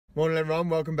Morning everyone,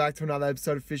 welcome back to another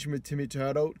episode of Fishing with Timmy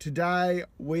Turtle. Today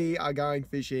we are going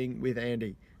fishing with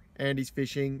Andy. Andy's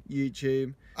Fishing,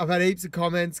 YouTube. I've had heaps of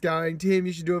comments going, Tim,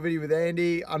 you should do a video with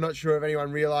Andy. I'm not sure if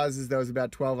anyone realises there was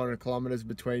about 1,200 kilometres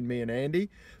between me and Andy.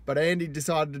 But Andy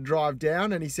decided to drive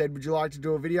down and he said, would you like to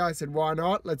do a video? I said, why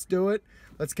not? Let's do it.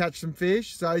 Let's catch some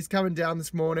fish. So he's coming down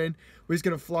this morning. We're just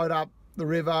going to float up the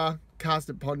river, cast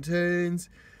at pontoons,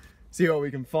 see what we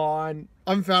can find.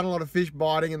 I haven't found a lot of fish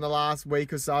biting in the last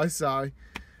week or so, so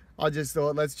I just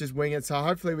thought let's just wing it. So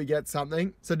hopefully we get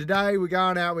something. So today we're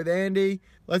going out with Andy.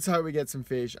 Let's hope we get some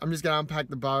fish. I'm just going to unpack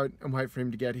the boat and wait for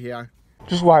him to get here.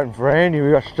 Just waiting for Andy.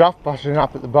 We got stuff busting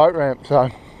up at the boat ramp, so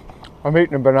I'm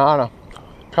eating a banana.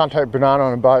 Can't take banana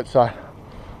on a boat, so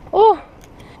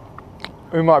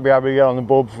we might be able to get on the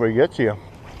board before he gets here.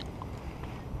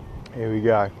 Here we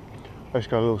go. Just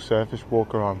got a little surface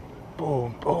walker on.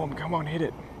 Boom, boom, come on, hit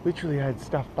it. Literally had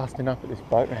stuff busting up at this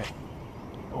boat ramp.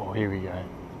 Oh, here we go.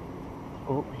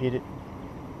 Oh, hit it.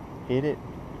 Hit it.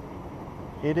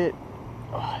 Hit it.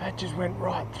 Oh, that just went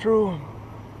right through him.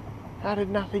 How did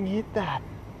nothing hit that?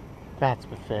 That's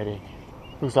pathetic.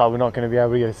 Looks like we're not going to be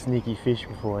able to get a sneaky fish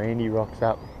before Andy rocks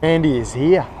up. Andy is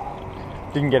here.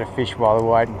 Didn't get a fish while we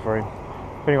were waiting for him.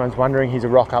 If anyone's wondering, he's a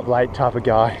rock up late type of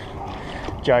guy.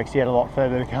 Jokes, he had a lot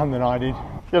further to come than I did.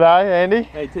 G'day, Andy.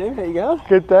 Hey Tim, how you going?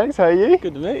 Good, thanks. How are you?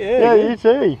 Good to meet you. Yeah, you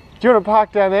too. Do you want to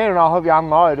park down there and I'll help you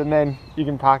unload and then you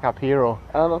can park up here or?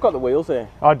 I've got the wheels there.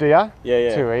 Oh, do you?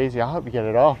 Yeah. Too easy. I hope you get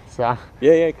it off, so.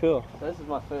 Yeah, cool. So this is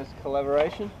my first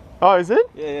collaboration. Oh, is it?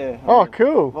 Yeah. Oh,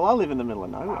 cool. Well, I live in the middle of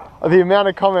nowhere. The amount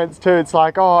of comments too, it's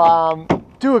like, oh,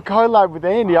 do a collab with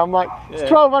Andy. I'm like, it's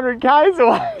 1,200 Ks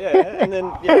away. Yeah, and then,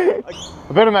 yeah.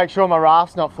 I better make sure my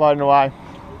raft's not floating away.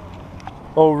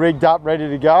 All rigged up, ready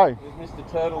to go. There's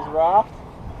Mr. Turtle's raft.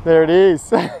 There it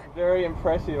is. Very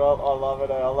impressive. I love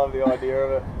it. I love the idea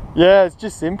of it. Yeah, it's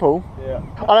just simple. Yeah.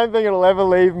 I don't think it'll ever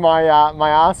leave my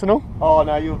my arsenal. Oh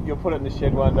no, you'll put it in the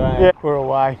shed one day. Yeah, we're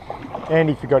away.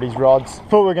 Andy forgot his rods.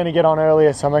 Thought we were going to get on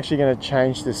earlier, so I'm actually going to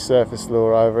change this surface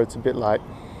lure over. It's a bit late.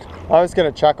 I was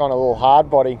going to chuck on a little hard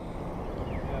body.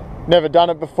 Never done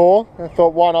it before. I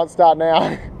thought, why not start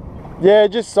now? Yeah,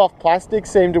 just soft plastic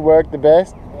seemed to work the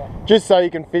best. Yeah. Just so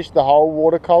you can fish the whole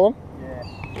water column.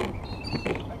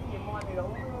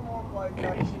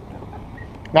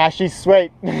 Nah, she's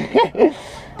sweet.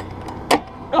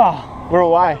 Oh, we're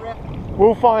away.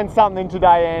 We'll find something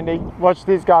today, Andy. Watch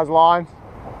this guy's lines.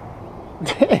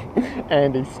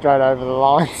 Andy straight over the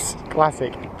lines.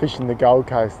 Classic. Fishing the Gold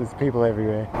Coast, there's people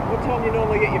everywhere. What time do you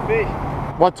normally get your fish?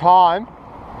 What time?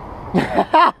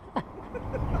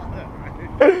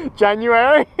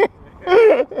 January?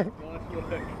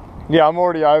 Yeah, I'm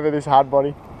already over this hard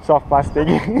body. Soft plastic.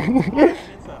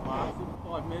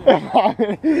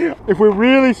 If we're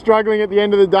really struggling at the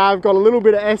end of the day, I've got a little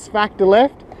bit of S factor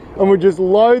left and we'll just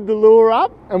load the lure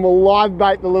up and we'll live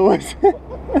bait the lures.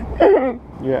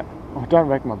 Yeah. Oh, don't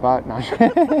wreck my boat, no.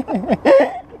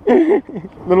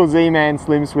 Little Z-Man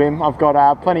slim swim. I've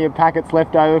got plenty of packets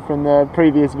left over from the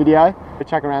previous video.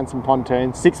 Chuck around some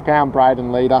pontoons, 6-pound braid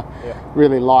and leader,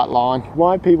 really light line.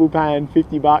 Why are people paying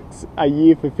 50 bucks a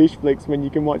year for fish flicks when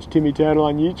you can watch Timmy Turtle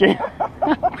on YouTube?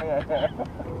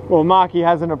 Well, Marky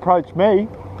hasn't approached me.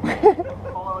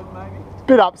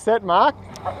 Bit upset, Mark.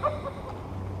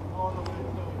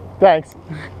 Thanks.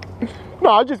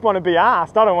 No, I just want to be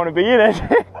asked. I don't want to be in it.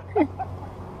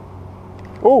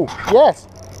 Oh, yes.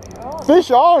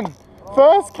 Fish on.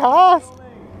 First cast.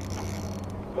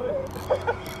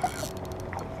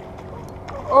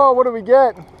 Oh, what do we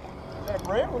get? Is that a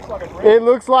brim? Looks like a brim. It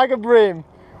looks like a brim.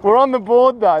 We're on the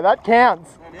board though. That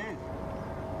counts. That is.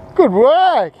 Good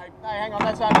work. Hey, hang on.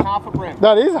 That's only half a brim.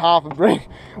 That is half a brim.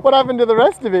 What happened to the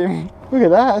rest of him? Look at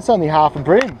that. That's only half a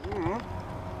brim.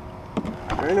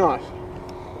 Very nice.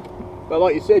 But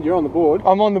like you said, you're on the board.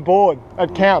 I'm on the board.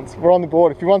 It counts. We're on the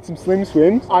board. If you want some slim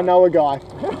swims, I know a guy.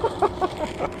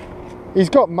 He's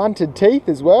got munted teeth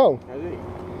as well. Has he?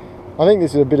 I think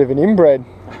this is a bit of an inbred.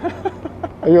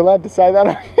 Are you allowed to say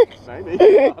that? Maybe.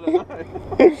 I don't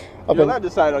know. You're allowed to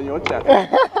say it on your chat.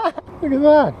 Look at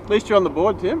that. At least you're on the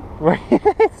board, Tim.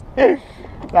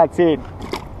 That's it.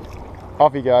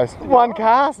 Off he goes. One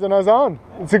cast and I was on.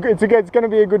 It's going to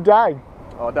be a good day.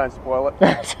 Oh, don't spoil it.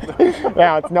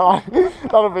 No, it's not.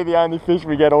 That'll be the only fish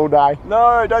we get all day.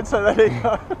 No, don't say that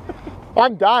either.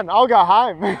 I'm done. I'll go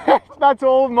home. That's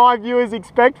all my viewers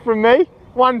expect from me.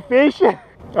 One fish. I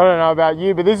don't know about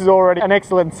you, but this is already an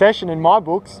excellent session in my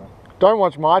books. Don't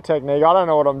watch my technique. I don't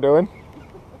know what I'm doing.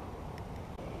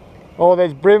 Oh,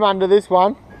 there's brim under this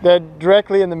one. They're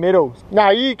directly in the middle. No,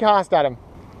 you cast at them.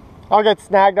 I'll get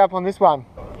snagged up on this one.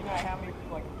 You know how many,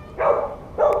 like,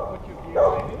 what your view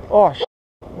rate is? Oh, I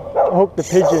hooked the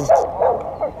pigeon.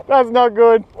 That's not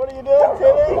good. What are you doing,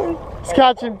 Timmy? It's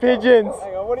catching pigeons.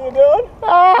 Hang on, what are you doing?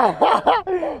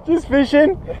 Ah, just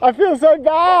fishing. I feel so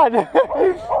bad.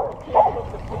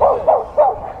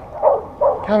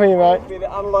 Come here, mate. You're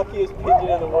the unluckiest pigeon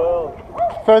in the world.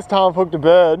 First time I've hooked a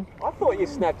bird. I thought you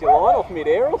snapped your line off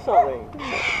mid-air or something.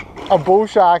 A bull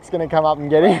shark's gonna come up and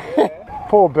get him. Yeah.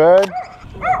 Poor bird.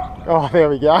 Oh, there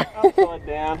we go. Upside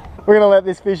down. We're gonna let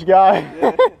this fish go.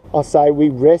 Yeah. I'll say we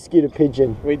rescued a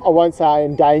pigeon. I won't say I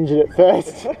endangered it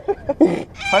first.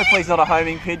 Hopefully it's not a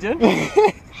homing pigeon.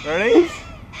 Ready?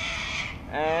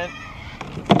 And...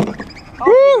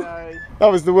 Woo!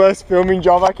 That was the worst filming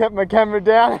job. I kept my camera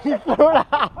down and he flew it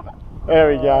up. There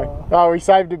we go. Oh, we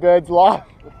saved a bird's life.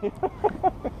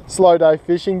 Slow day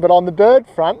fishing, but on the bird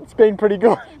front, it's been pretty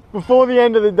good. Before the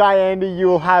end of the day, Andy, you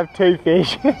will have 2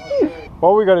 fish.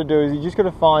 What we got to do is you just got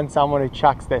to find someone who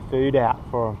chucks their food out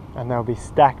for them, and they'll be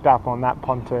stacked up on that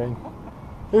pontoon.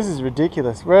 This is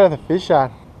ridiculous. Where are the fish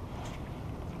at?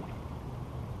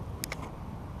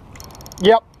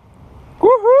 Yep.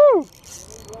 Woohoo!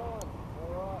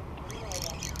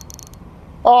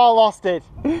 Oh, I lost it.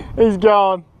 He's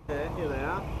gone. Yeah, here they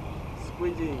are.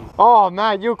 Squidgies. Oh,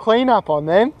 mate, you'll clean up on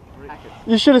them.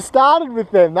 You should have started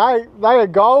with them. They are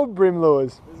gold brim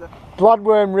lures.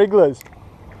 Bloodworm wrigglers.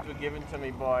 Were given to me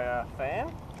by a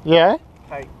fan. Yeah?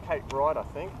 Kate Wright, I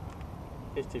think.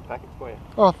 Here's 2 packets for you.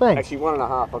 Oh, thanks. Actually,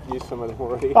 1.5. I've used some of them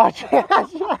already. Oh,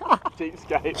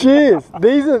 Cheapskate. cheers.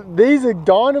 These are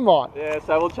dynamite. Yeah,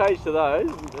 so we'll change to those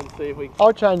and see if we can...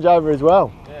 I'll change over as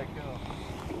well. Yeah,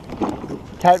 cool.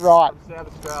 Kate Wright. From South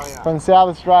Australia. From South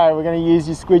Australia. We're going to use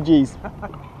your squidgies.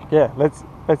 Yeah, let's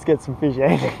get some fish,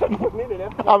 Andy.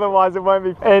 Otherwise it won't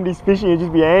be Andy's fishing, it'll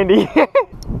just be Andy.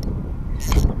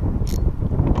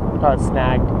 Oh, it's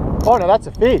snagged. Oh no, that's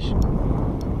a fish.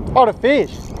 Oh, a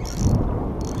fish.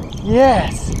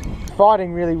 Yes.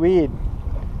 Fighting really weird.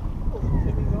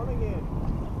 Timmy's on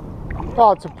again.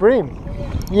 Oh, it's a brim.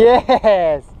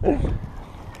 Yes.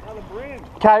 Another brim.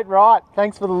 Kate Wright,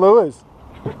 thanks for the lures.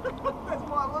 That's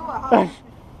my lure.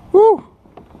 Woo.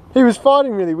 He was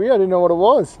fighting really weird, I didn't know what it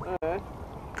was.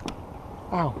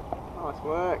 Oh. Nice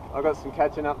work. I've got some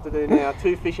catching up to do now.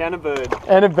 2 fish and a bird.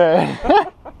 And a bird.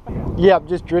 Yeah, I'm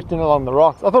just drifting along the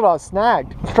rocks. I thought I was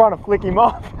snagged. I was trying to flick him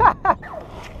off.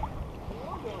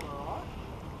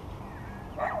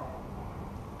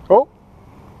 Oh.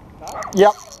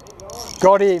 Yep.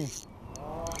 Got him. Do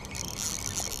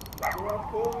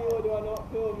I film you or do I not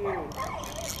film you?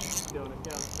 Doing it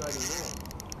down straight in there.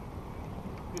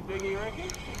 Bit bigger, you reckon?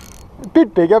 A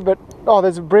bit bigger, but oh,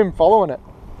 there's a brim following it.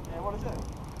 Yeah, what is it?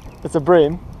 It's a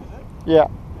brim. Is it? Yeah.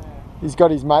 He's got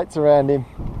his mates around him.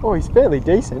 Oh, he's fairly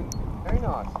decent. Very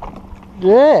nice.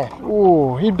 Yeah.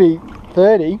 Oh, he'd be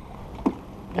 30.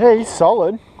 Yeah, he's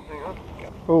solid. Hang on.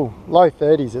 Oh, low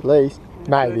 30s at least.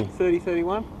 Maybe. 30,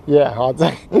 31? Yeah, I'd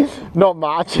say. Not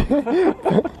much.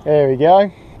 There we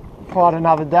go. Quite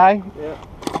another day. Yeah.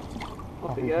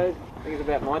 Off it goes. I think it's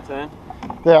about my turn.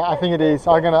 Yeah, I think it is.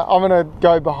 I'm gonna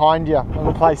go behind you. I'm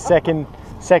gonna play second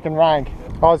rank.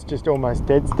 I was just almost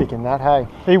dead sticking that, hey.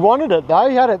 He wanted it though,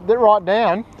 he had it right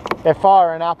down. They're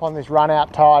firing up on this run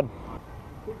out tide.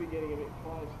 Could be getting a bit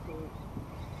close too.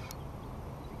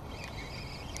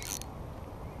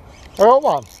 I got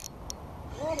one.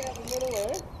 Right out the middle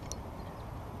there.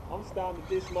 I'm starting to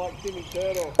dislike Timmy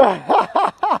Turtle.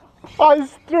 I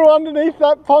threw underneath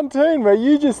that pontoon where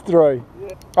you just threw.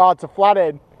 Yeah. Oh, it's a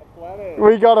flathead. A flathead.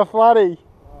 We got a flatty.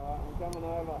 Alright, I'm coming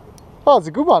over. Oh, it's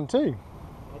a good one too.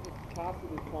 I just casted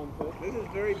this pontoon. This is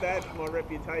very bad for my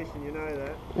reputation, you know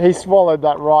that. He swallowed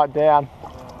that right down.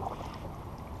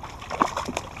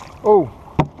 Oh,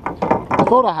 I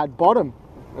thought I had bottom.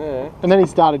 Yeah. And then he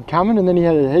started coming and then he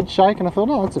had a head shake and I thought,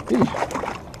 oh, that's a fish.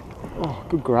 Oh,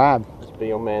 good grab. Just be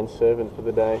your man's servant for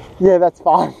the day. Yeah, that's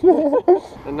fine.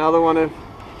 Another one of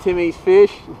Timmy's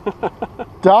fish.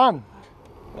 Done.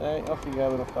 Hey, off you go,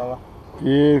 little fella.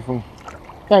 Beautiful.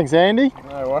 Thanks, Andy.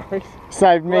 No worries.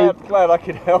 Saved me. Glad I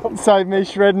could help. Saved me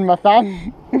shredding my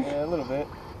thumb. Yeah, a little bit.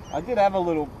 I did have a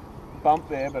little bump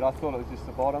there, but I thought it was just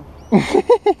the bottom.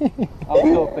 I'm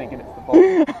still thinking it's the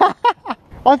bottom.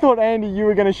 I thought, Andy, you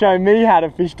were going to show me how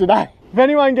to fish today. If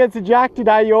anyone gets a jack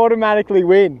today, you automatically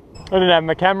win. I didn't have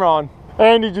my camera on.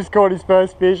 Andy just caught his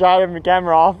first fish. I had my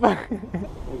camera off.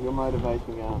 There's your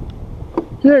motivation going.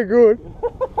 Yeah, good.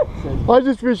 I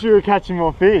just wish you were catching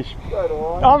more fish. So do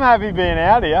I. I'm happy being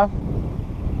out here.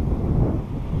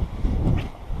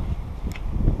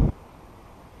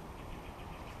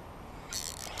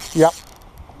 Yep,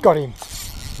 got him.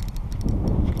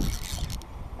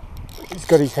 He's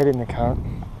got his head in the current.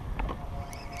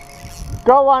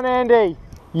 Got one, Andy.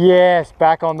 Yes,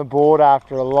 back on the board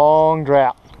after a long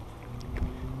drought.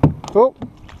 Oh,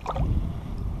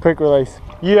 quick release.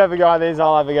 You have a go at this,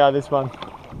 I'll have a go at this one.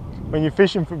 When you're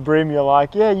fishing for brim, you're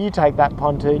like, yeah, you take that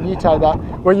pontoon, you take that.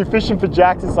 When you're fishing for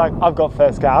jacks, it's like, I've got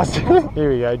first cast. Here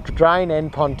we go, drain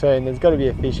and pontoon. There's got to be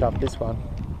a fish off this one.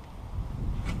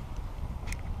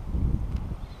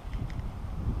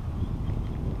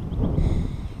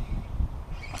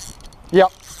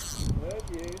 Yep.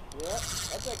 Yep,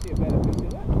 that's actually a better fish,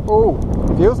 isn't it? Oh,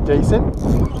 feels decent.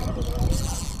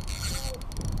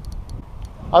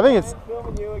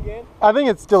 Filming you again. I think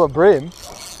it's still a brim.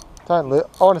 Don't look.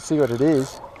 I want to see what it is.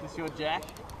 Is this your jack?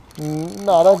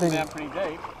 No, I don't think. Down pretty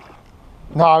deep.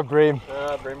 No, brim.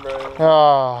 Brim bro.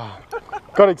 Oh,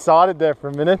 got excited there for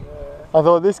a minute. Yeah. I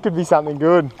thought this could be something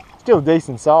good. Still a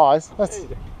decent size. That's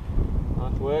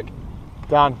nice work.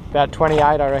 Done. About 28,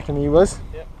 I reckon he was.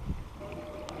 Yep.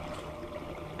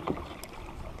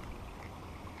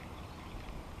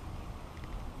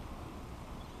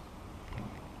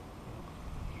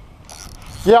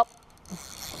 Yep.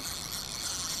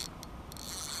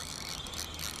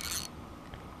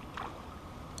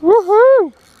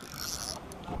 Woohoo!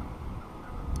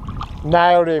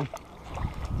 Nailed him.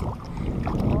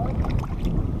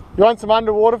 You want some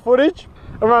underwater footage?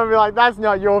 I'm gonna be like, that's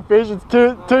not your fish, it's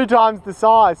two times the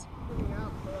size.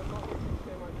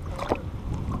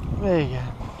 There you go.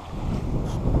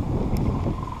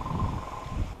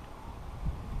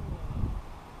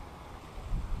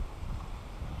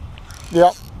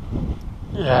 Yep.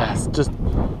 Yes, just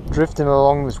drifting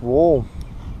along this wall.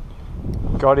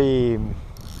 Got him.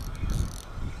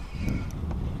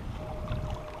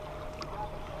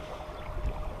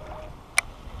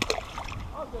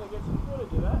 I was going to get some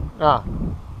footage of that. Ah.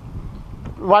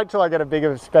 Wait till I get a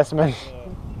bigger specimen.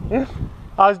 Yeah.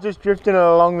 I was just drifting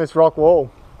along this rock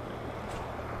wall.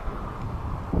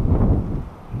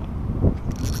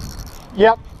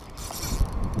 Yep.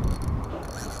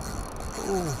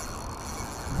 Ooh.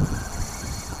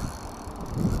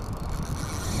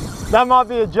 That might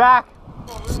be a jack.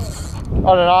 I don't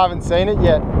know, I haven't seen it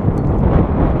yet.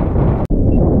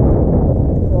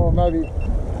 Oh, maybe.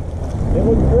 It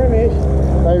looks brimish.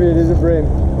 Maybe it is a brim.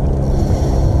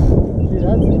 Gee,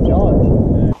 that's a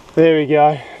giant. There we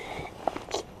go.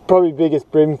 Probably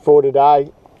biggest brim for today.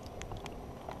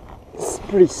 It's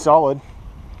pretty solid.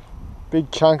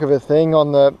 Big chunk of a thing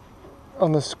on the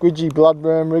squidgy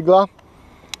bloodworm wriggler.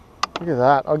 Look at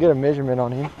that. I'll get a measurement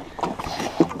on him.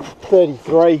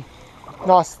 33.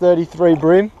 Nice 33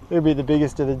 brim. It'll be the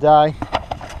biggest of the day.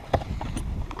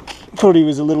 Thought he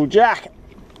was a little jack.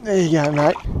 There you go,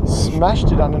 mate.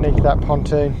 Smashed it underneath that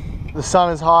pontoon. The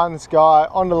sun is high in the sky,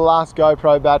 onto the last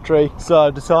GoPro battery, so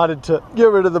I decided to get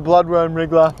rid of the bloodworm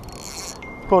wriggler.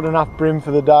 Caught enough brim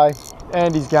for the day.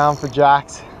 Andy's going for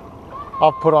jacks.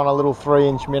 I've put on a little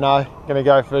 3-inch minnow. Gonna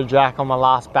go for a jack on my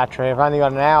last battery. I've only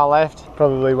got an hour left.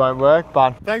 Probably won't work,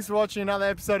 but thanks for watching another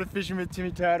episode of Fishing with Timmy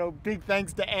Turtle. Big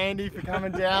thanks to Andy for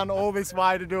coming down all this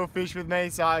way to do a fish with me.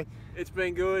 So it's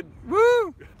been good.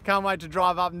 Woo! Can't wait to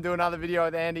drive up and do another video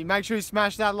with Andy. Make sure you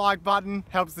smash that like button,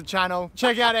 helps the channel.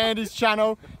 Check out Andy's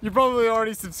channel. You're probably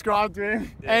already subscribed to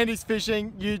him. Yeah. Andy's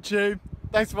Fishing, YouTube.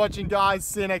 Thanks for watching, guys.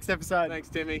 See you next episode. Thanks,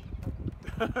 Timmy.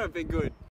 Been good.